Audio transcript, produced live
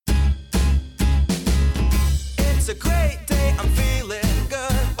a great day, I'm feeling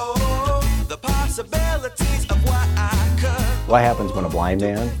good. Oh, the possibilities of what I could. What happens when a blind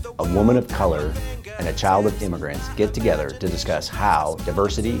man, a woman of color, and a child of immigrants get together to discuss how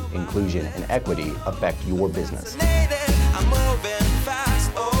diversity, inclusion, and equity affect your business? I'm moving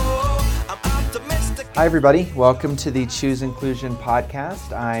fast. Oh, I'm optimistic. Hi, everybody. Welcome to the Choose Inclusion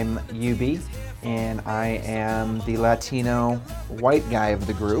podcast. I'm UB, and I am the Latino white guy of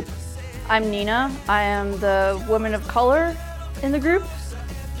the group. I'm Nina. I am the woman of color in the group.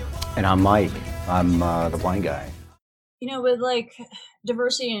 And I'm Mike. I'm the blind guy. You know, with like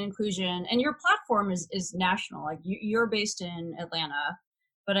diversity and inclusion, and your platform is national. Like you're based in Atlanta,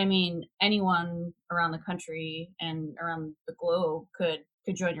 but I mean, anyone around the country and around the globe could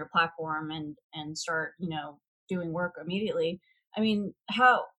join your platform and start, doing work immediately. I mean,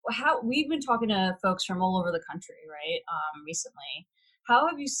 how we've been talking to folks from all over the country, right? Recently, how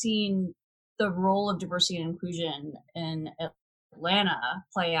have you seen the role of diversity and inclusion in Atlanta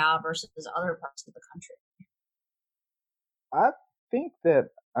play out versus other parts of the country? I think that,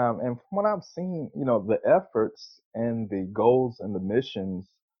 and from what I've seen, the efforts and the goals and the missions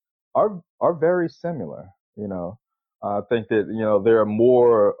are very similar. I think that there are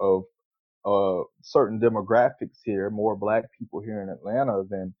more of certain demographics here, more Black people here in Atlanta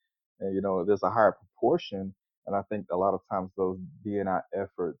than there's a higher proportion, and I think a lot of times those D&I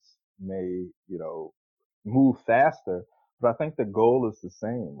efforts may move faster, but I think the goal is the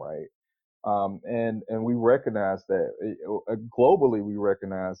same, right? And we recognize that globally, we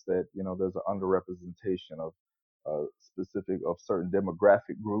recognize that there's an underrepresentation of specific of certain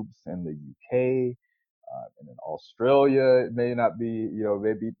demographic groups in the UK and in Australia. It may not be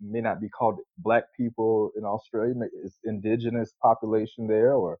may not be called Black people in Australia. It's indigenous population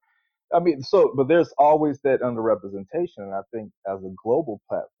there, or but there's always that underrepresentation, and I think as a global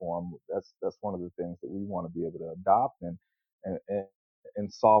platform, that's one of the things that we want to be able to adopt and and,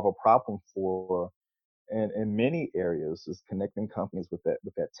 and solve a problem for. And in many areas, is connecting companies with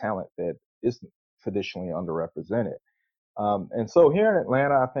that talent that isn't traditionally underrepresented. And so here in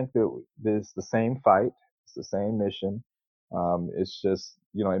Atlanta, I think that there's the same fight, it's the same mission. It's just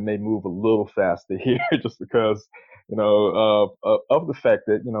it may move a little faster here, just because of the fact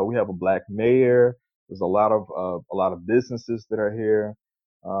that we have a Black mayor. There's a lot of businesses that are here,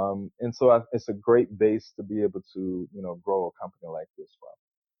 and so it's a great base to be able to grow a company like this from.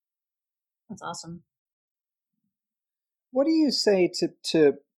 That's awesome. What do you say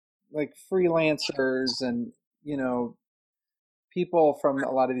to like freelancers and people from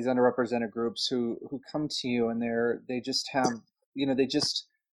a lot of these underrepresented groups who come to you and they just have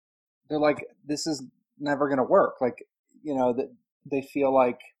they're like, this is never going to work, like that they feel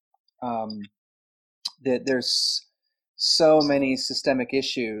like that there's so many systemic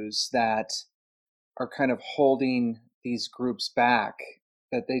issues that are kind of holding these groups back,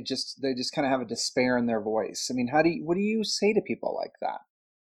 that they just kind of have a despair in their voice. I mean, what do you say to people like that?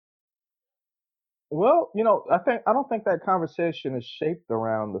 Well, I don't think that conversation is shaped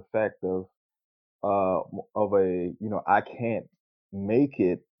around the fact of I can't make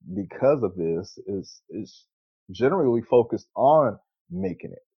it because of this. Is generally focused on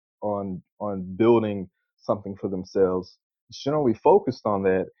making it, on building something for themselves. It's generally focused on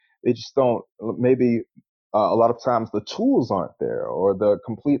that. They just don't, maybe a lot of times the tools aren't there, or the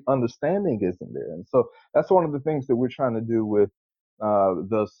complete understanding isn't there. And so that's one of the things that we're trying to do with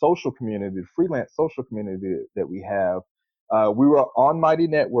the social community, the freelance social community that we have. We were on Mighty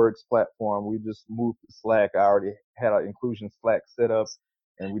Networks platform. We just moved to Slack. I already had our inclusion Slack set up,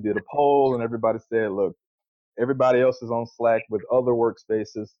 and we did a poll, and everybody said, look, everybody else is on Slack with other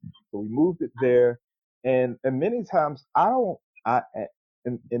workspaces. So we moved it there. And many times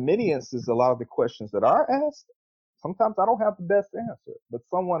in many instances, a lot of the questions that are asked, sometimes I don't have the best answer, but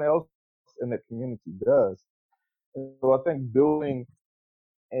someone else in the community does. And so I think building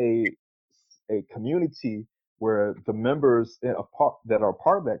a community where the members that are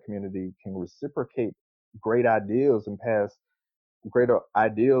part of that community can reciprocate great ideas and pass greater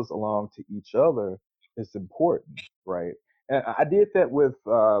ideas along to each other is important, right? And I did that with,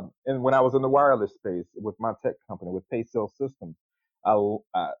 and when I was in the wireless space with my tech company, with PayCell Systems, I,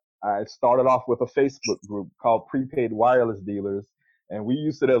 I, I started off with a Facebook group called Prepaid Wireless Dealers, and we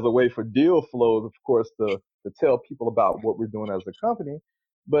used it as a way for deal flows, of course, to tell people about what we're doing as a company.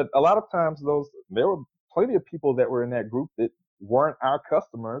 But a lot of times there were plenty of people that were in that group that weren't our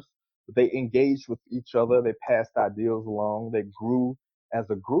customers, but they engaged with each other, they passed ideas along, they grew as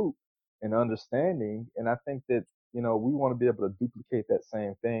a group in understanding. And I think that, we want to be able to duplicate that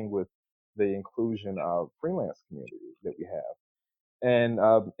same thing with the inclusion of freelance community that we have. And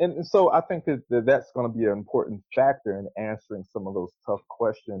so I think that that's going to be an important factor in answering some of those tough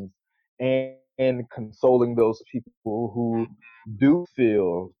questions and consoling those people who do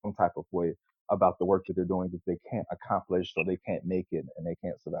feel some type of way about the work that they're doing that they can't accomplish or they can't make it and they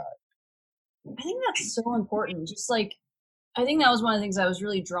can't survive. I think that's so important. Just like I think that was one of the things I was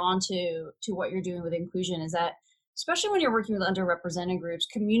really drawn to what you're doing with inclusion is that especially when you're working with underrepresented groups,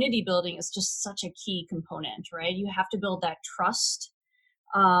 community building is just such a key component, right? You have to build that trust,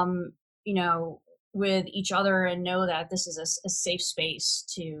 um, you know, with each other and know that this is a safe space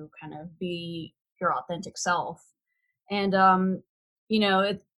to kind of be your authentic self. And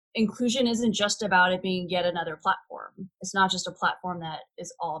inclusion isn't just about it being yet another platform. It's not just a platform that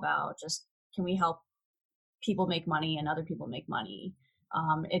is all about just can we help people make money and other people make money.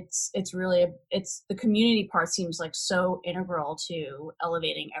 It's really it's the community part seems like so integral to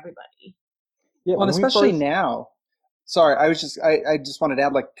elevating everybody. Yeah, Well, and when we especially first, now. Sorry, I just wanted to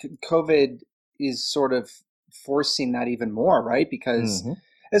add, like, COVID is sort of forcing that even more, right? Because hmm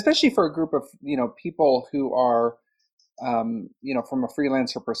especially for a group of, people who are, from a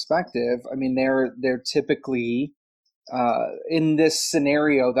freelancer perspective, I mean, they're typically in this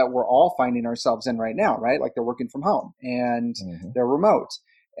scenario that we're all finding ourselves in right now, right? Like they're working from home and hmm they're remote,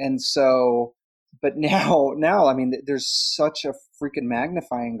 and so, but now, I mean, there's such a freaking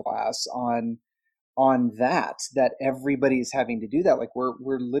magnifying glass on that everybody's having to do that. Like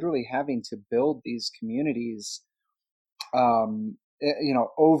we're literally having to build these communities,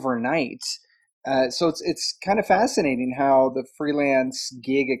 overnight. So it's kind of fascinating how the freelance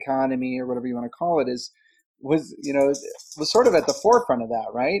gig economy, or whatever you want to call it, was sort of at the forefront of that,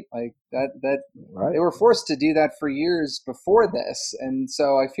 right? Like that right. they were forced to do that for years before this, and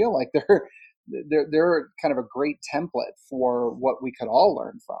so I feel like they're kind of a great template for what we could all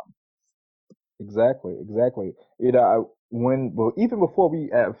learn from. Exactly, exactly. Well, even before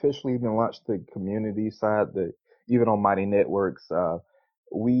we officially even launched the community side, even on Mighty Networks,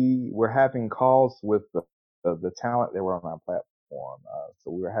 we were having calls with the talent that were on our platform.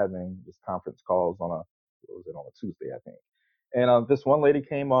 So we were having this conference calls what was it, on a Tuesday, I think. And this one lady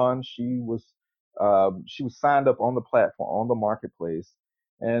came on. She was signed up on the platform on the marketplace,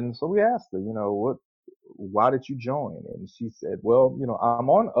 and so we asked her, why did you join? And she said, well, I'm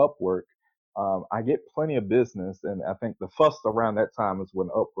on Upwork. I get plenty of business, and I think the fuss around that time is when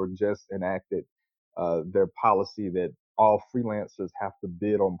Upwork just enacted their policy that all freelancers have to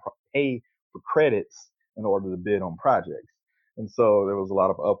pay for credits in order to bid on projects. And so there was a lot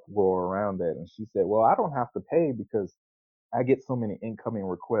of uproar around that. And she said, well, I don't have to pay because I get so many incoming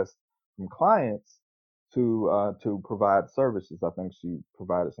requests from clients to provide services. I think she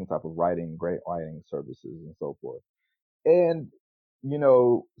provided some type of grant writing services and so forth. And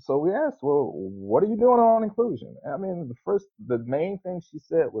so we asked, well, what are you doing on inclusion? I mean, the main thing she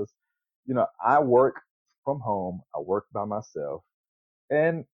said was, I work from home, I work by myself,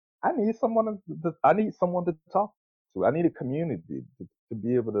 and I need someone to talk to. I need a community to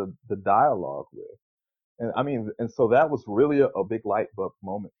be able to dialogue with. And I mean, and so that was really a big light bulb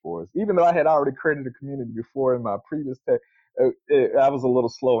moment for us. Even though I had already created a community before in my previous tech, I was a little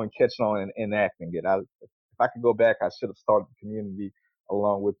slow in catching on and enacting it. If I could go back, I should have started the community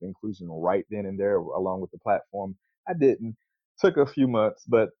along with inclusion right then and there, along with the platform. I didn't. Took a few months,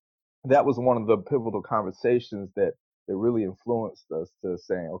 but that was one of the pivotal conversations that really influenced us to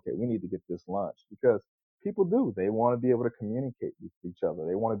saying, okay, we need to get this launched because people do. They want to be able to communicate with each other.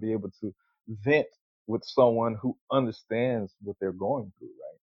 They want to be able to vent with someone who understands what they're going through,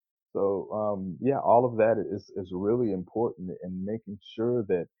 right? So, yeah, all of that is really important in making sure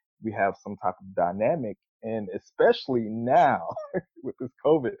that we have some type of dynamic, and especially now with this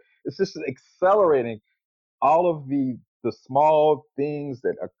COVID, it's just accelerating all of the small things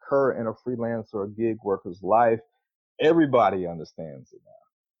that occur in a freelance or a gig worker's life. Everybody understands it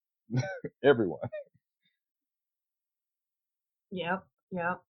now. Everyone. Yep,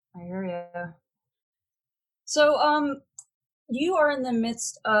 yep, I hear you. So, you are in the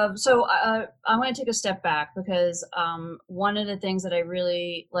midst of. So, I want to take a step back because one of the things that I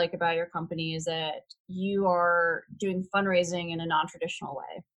really like about your company is that you are doing fundraising in a non-traditional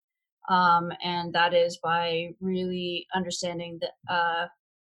way, and that is by really understanding that,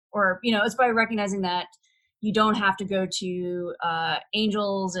 it's by recognizing that you don't have to go to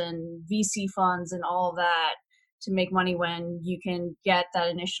angels and VC funds and all of that to make money when you can get that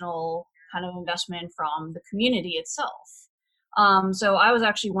initial kind of investment from the community itself. So I was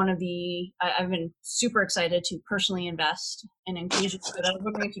actually I've been super excited to personally invest in inclusion, but I was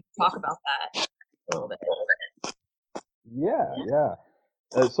wondering if you could talk about that a little bit. Yeah, yeah.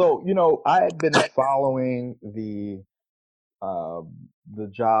 So, I had been following the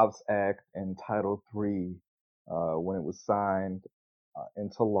Jobs Act and Title III, when it was signed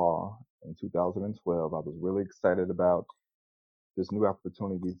into law in 2012, I was really excited about this new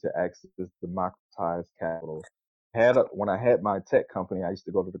opportunity to access democratized capital. When I had my tech company, I used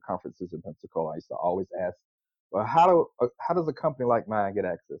to go to the conferences in Pensacola. I used to always ask, well, how does a company like mine get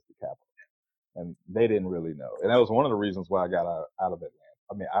access to capital? And they didn't really know. And that was one of the reasons why I got out of Atlanta.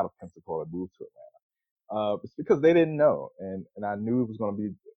 I mean, out of Pensacola, and moved to Atlanta. It's because they didn't know, and I knew it was going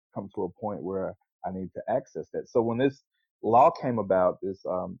to come to a point where I need to access that. So when this law came about,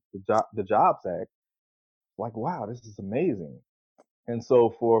 the Jobs Act, like, wow, this is amazing. And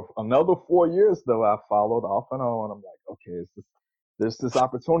so for another 4 years, though, I followed off and on. I'm like, okay, there's this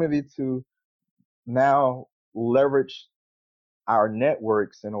opportunity to now leverage our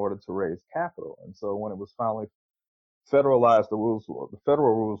networks in order to raise capital. And so when it was finally federalized, the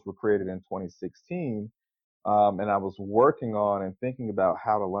federal rules were created in 2016. And I was working on and thinking about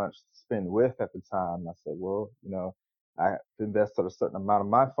how to launch Spend With at the time. And I said, well, I invested a certain amount of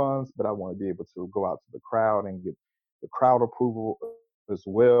my funds, but I want to be able to go out to the crowd and get the crowd approval as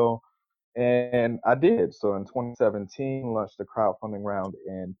well. And I did. So in 2017, launched a crowdfunding round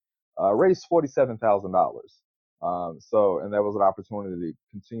and raised $47,000. And that was an opportunity to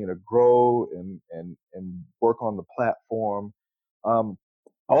continue to grow and work on the platform. Um,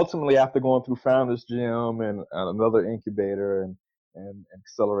 Ultimately, after going through Founders Gym and another incubator and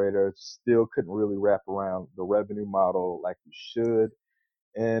accelerator, still couldn't really wrap around the revenue model like we should.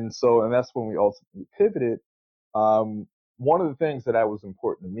 And that's when we ultimately pivoted. Um, One of the things that was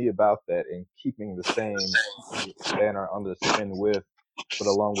important to me about that and keeping the banner under Spin With, but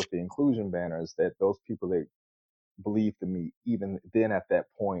along with the inclusion banner, is that those people that believed in me, even then at that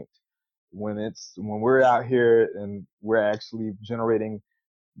point, when we're out here and we're actually generating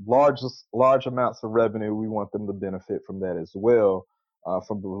large amounts of revenue, we want them to benefit from that as well,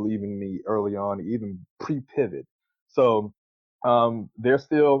 from believing me early on, even pre-pivot. So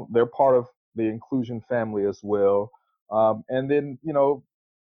they're part of the inclusion family as well. And then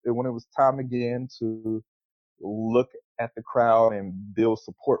when it was time again to look at the crowd and build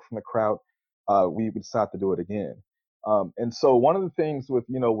support from the crowd, we decided to do it again. And so one of the things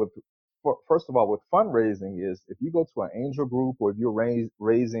first of all, with fundraising is if you go to an angel group or if you're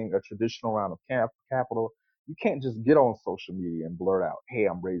raising a traditional round of capital, you can't just get on social media and blurt out, "Hey,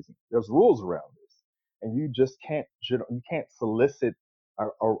 I'm raising." There's rules around this, and you can't solicit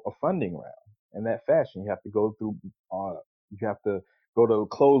a funding round in that fashion. You have to go through, you have to go to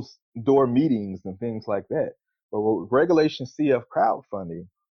closed door meetings and things like that. But with Regulation C of crowdfunding,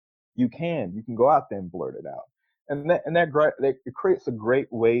 you can go out there and blurt it out, and it creates a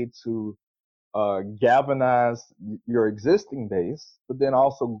great way to galvanize your existing base, but then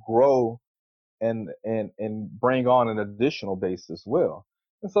also grow and bring on an additional base as well.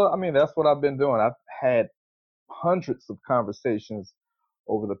 And so, I mean, that's what I've been doing. I've had hundreds of conversations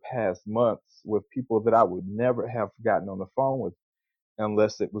over the past months with people that I would never have gotten on the phone with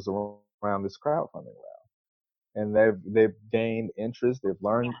unless it was around this crowdfunding round. And they've gained interest. They've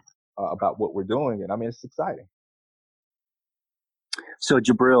learned about what we're doing, and I mean, it's exciting. So,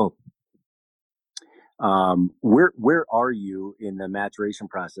 Jabril, where are you in the maturation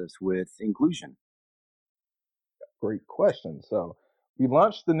process with inclusion? Great question. So we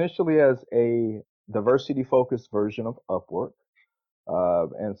launched initially as a diversity-focused version of Upwork.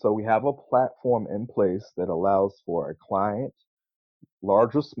 And so we have a platform in place that allows for a client,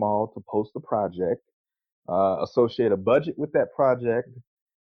 large or small, to post a project, associate a budget with that project,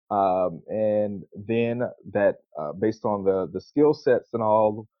 and then that based on the skill sets and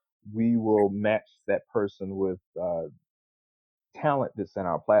all, we will match that person with talent that's in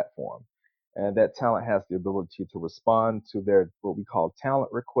our platform. And that talent has the ability to respond to their what we call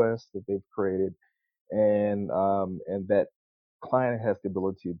talent requests that they've created, and that client has the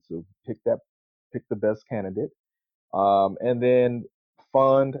ability to pick the best candidate, and then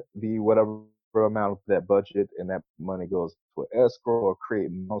fund the whatever amount of that budget, and that money goes to an escrow or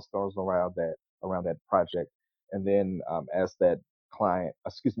create milestones around that project. And then as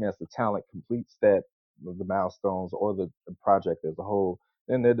as the talent completes the milestones or the project as a whole,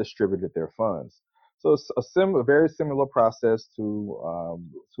 then they're distributed their funds. So it's a very similar process to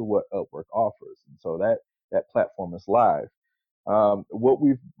what Upwork offers, and so that platform is live. What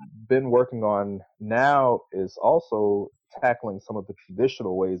we've been working on now is also tackling some of the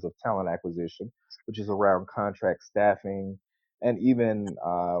traditional ways of talent acquisition, which is around contract staffing and even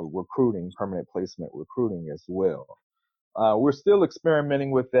recruiting, permanent placement recruiting as well. We're still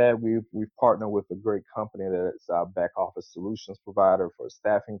experimenting with that. We've partnered with a great company that's our back office solutions provider for a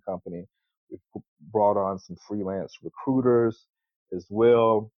staffing company, we've brought on some freelance recruiters as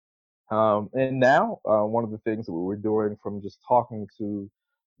well. And now, one of the things that we're doing from just talking to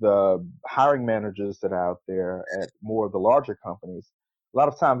the hiring managers that are out there at more of the larger companies, a lot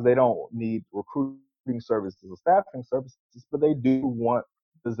of times they don't need recruiting services or staffing services, but they do want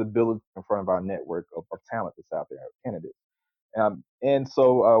visibility in front of our network of talent that's out there, candidates. And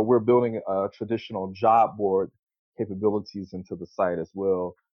so we're building traditional job board capabilities into the site as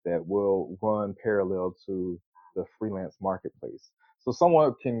well that will run parallel to the freelance marketplace. So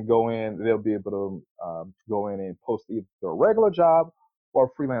someone can go in, they'll be able to go in and post either a regular job or a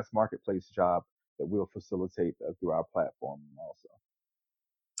freelance marketplace job that we'll facilitate through our platform also.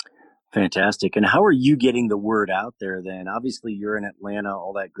 Fantastic. And how are you getting the word out there then? Obviously, you're in Atlanta,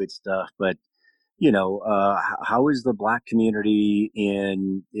 all that good stuff, but how is the Black community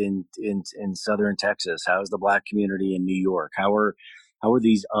in Southern Texas? How is the Black community in New York? How are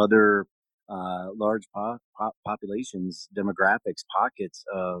these other large populations, demographics, pockets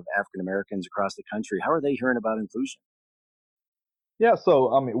of African Americans across the country? How are they hearing about inclusion? Yeah,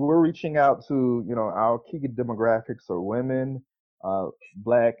 so I mean, we're reaching out to, our key demographics are women,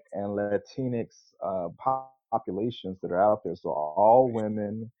 Black and Latinx populations that are out there. So all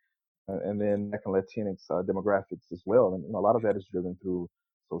women, and then Black and Latinx demographics as well. And a lot of that is driven through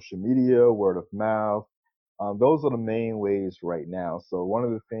social media, word of mouth. Those are the main ways right now. So one of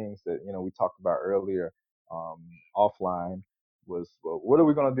the things that we talked about earlier offline was, well, what are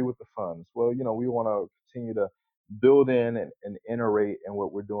we going to do with the funds? Well, we want to continue to build in and iterate in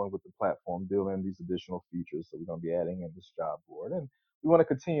what we're doing with the platform, build in these additional features that we're going to be adding in this job board, and we want to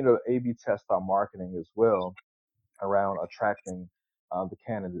continue to A/B test our marketing as well around attracting the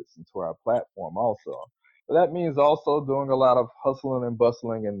candidates into our platform also. But that means also doing a lot of hustling and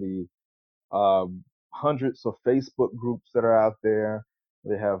bustling in the hundreds of Facebook groups that are out there.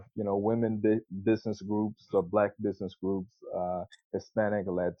 They have, women business groups, Black business groups, Hispanic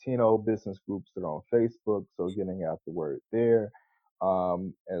and Latino business groups that are on Facebook. So getting out the word there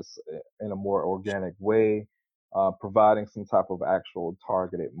as in a more organic way, providing some type of actual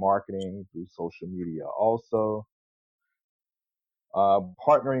targeted marketing through social media also.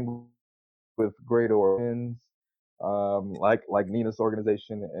 Partnering with great organizations like Nina's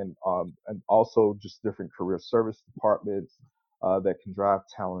organization, and also just different career service departments that can drive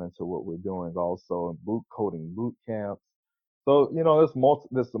talent into what we're doing. Also, and coding boot camps. So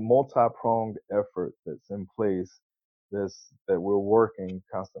there's a multi-pronged effort that's in place. That we're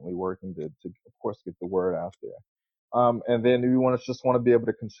constantly working to of course get the word out there. And then we just want to be able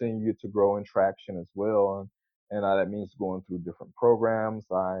to continue to grow in traction as well. And that means going through different programs.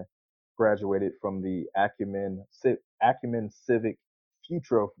 I graduated from the Acumen Civic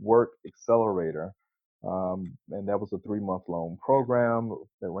Future of Work Accelerator. And that was a 3-month long program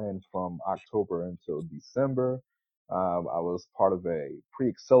that ran from October until December. I was part of a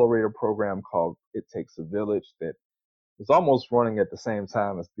pre-accelerator program called It Takes a Village that was almost running at the same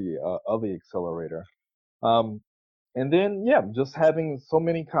time as the other accelerator. And then, yeah, just having so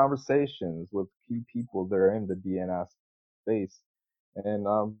many conversations with key people that are in the DNI space, and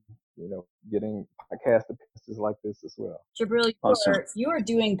getting podcast appearances like this as well. Jabril, Awesome. you are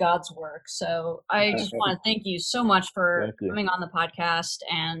doing God's work. So I just want to thank you so much for coming on the podcast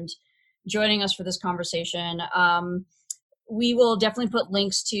and joining us for this conversation. We will definitely put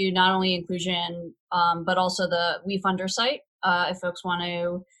links to not only inclusion, but also the WeFunder site if folks want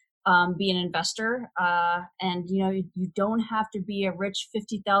to be an investor. And you don't have to be a rich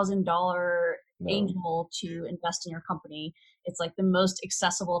 $50,000 angel to invest in your company. It's like the most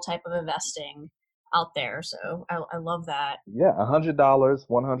accessible type of investing out there. So I love that. Yeah,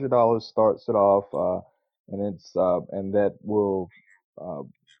 $100 starts it off, and it's and that will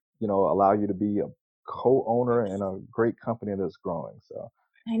allow you to be a co-owner in a great company that's growing. So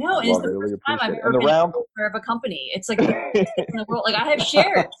I know, and it's the really first time I've appreciate it. ever And been owner of a company. It's like the best thing in the world. Like I have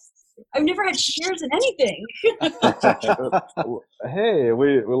shares. I've never had shares in anything. Hey,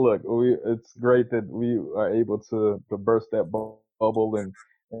 look. It's great that we are able to burst that bubble and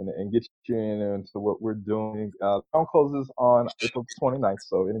get you into what we're doing. Town closes on April 29th,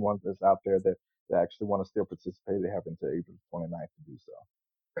 so anyone that's out there that actually want to still participate, they have until April 29th to do so.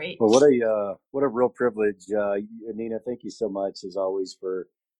 Great. Well, what a real privilege, Nina. Thank you so much as always for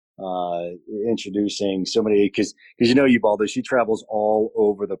introducing so many, because Ubaldo, she travels all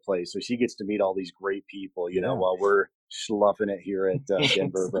over the place, so she gets to meet all these great people, while we're sloughing it here at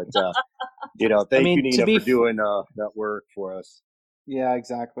Denver. But thank you, Nina, for doing that work for us. Yeah,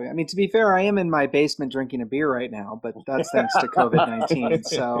 exactly. I mean, to be fair, I am in my basement drinking a beer right now, but that's thanks to COVID-19.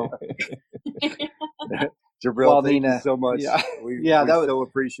 So Jabril, Well, thank you Nina, so much. yeah, We yeah, that was so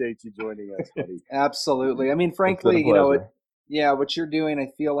appreciate you joining us, buddy. absolutely. I mean, It's been frankly, a pleasure. what you're doing,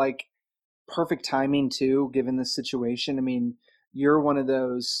 I feel like perfect timing too, given this situation. I mean, you're one of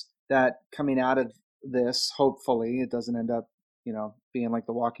those that coming out of this, hopefully, it doesn't end up, being like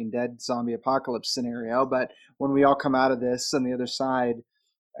the Walking Dead zombie apocalypse scenario. But when we all come out of this on the other side,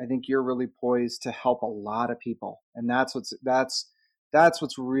 I think you're really poised to help a lot of people, and that's what's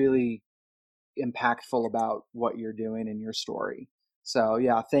really impactful about what you're doing in your story. So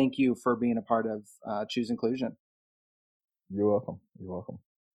yeah, thank you for being a part of Choose Inclusion. You're welcome. You're welcome.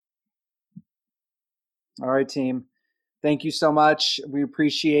 All right, team. Thank you so much. We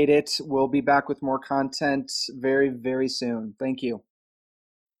appreciate it. We'll be back with more content very, very soon. Thank you.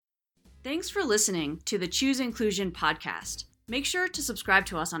 Thanks for listening to the Choose Inclusion podcast. Make sure to subscribe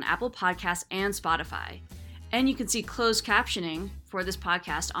to us on Apple Podcasts and Spotify. And you can see closed captioning for this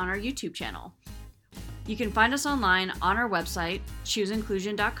podcast on our YouTube channel. You can find us online on our website,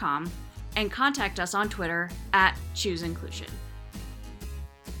 chooseinclusion.com, and contact us on Twitter @ChooseInclusion.